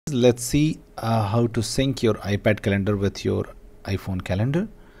Let's see how to sync your iPad calendar with your iPhone calendar.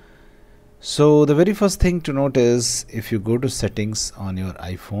 So the very first thing to note is if you go to settings on your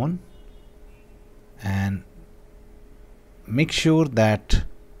iPhone and make sure that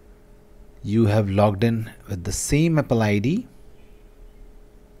you have logged in with the same Apple ID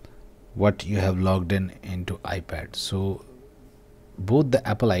what you have logged in into iPad. So both the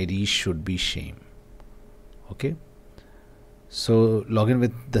Apple IDs should be same. Okay, so log in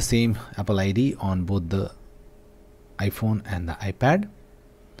with the same Apple ID on both the iPhone and the iPad,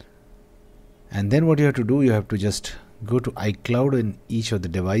 and then what you have to do, you have to just go to iCloud in each of the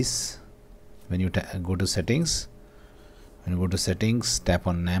device. When you go to settings, tap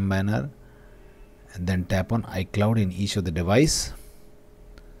on name banner and then tap on iCloud in each of the device.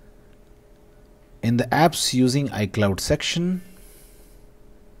 In the apps using iCloud section,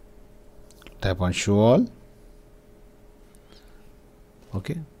 tap on show all.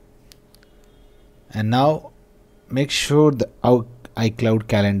 Okay, and now make sure the iCloud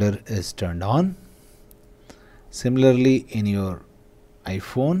calendar is turned on. Similarly, in your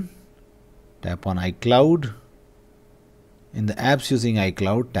iPhone, tap on iCloud. In the apps using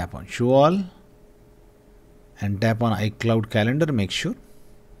iCloud, tap on show all and tap on iCloud calendar. Make sure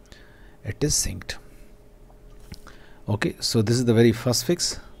it is synced. Okay, so this is the very first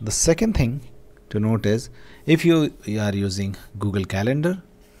fix. The second thing to note is if you are using Google Calendar,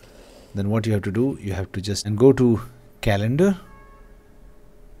 then what you have to do, you have to just go to calendar.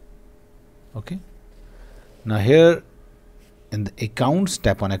 Okay, now here in the accounts,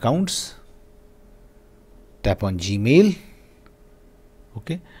 tap on accounts, tap on Gmail.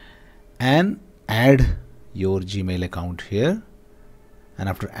 Okay, and add your Gmail account here, and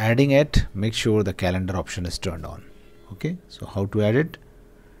after adding it, make sure the calendar option is turned on. Okay, so how to add it?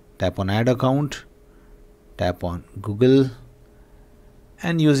 Tap on add account, tap on Google,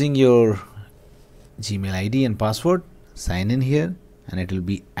 and using your Gmail ID and password, sign in here, and it will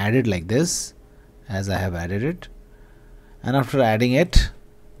be added like this as I have added it. And after adding it,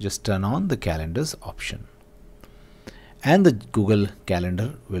 just turn on the calendars option, and the Google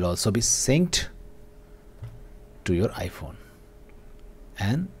Calendar will also be synced to your iPhone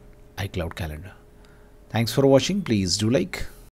and iCloud calendar. Thanks for watching. Please do like,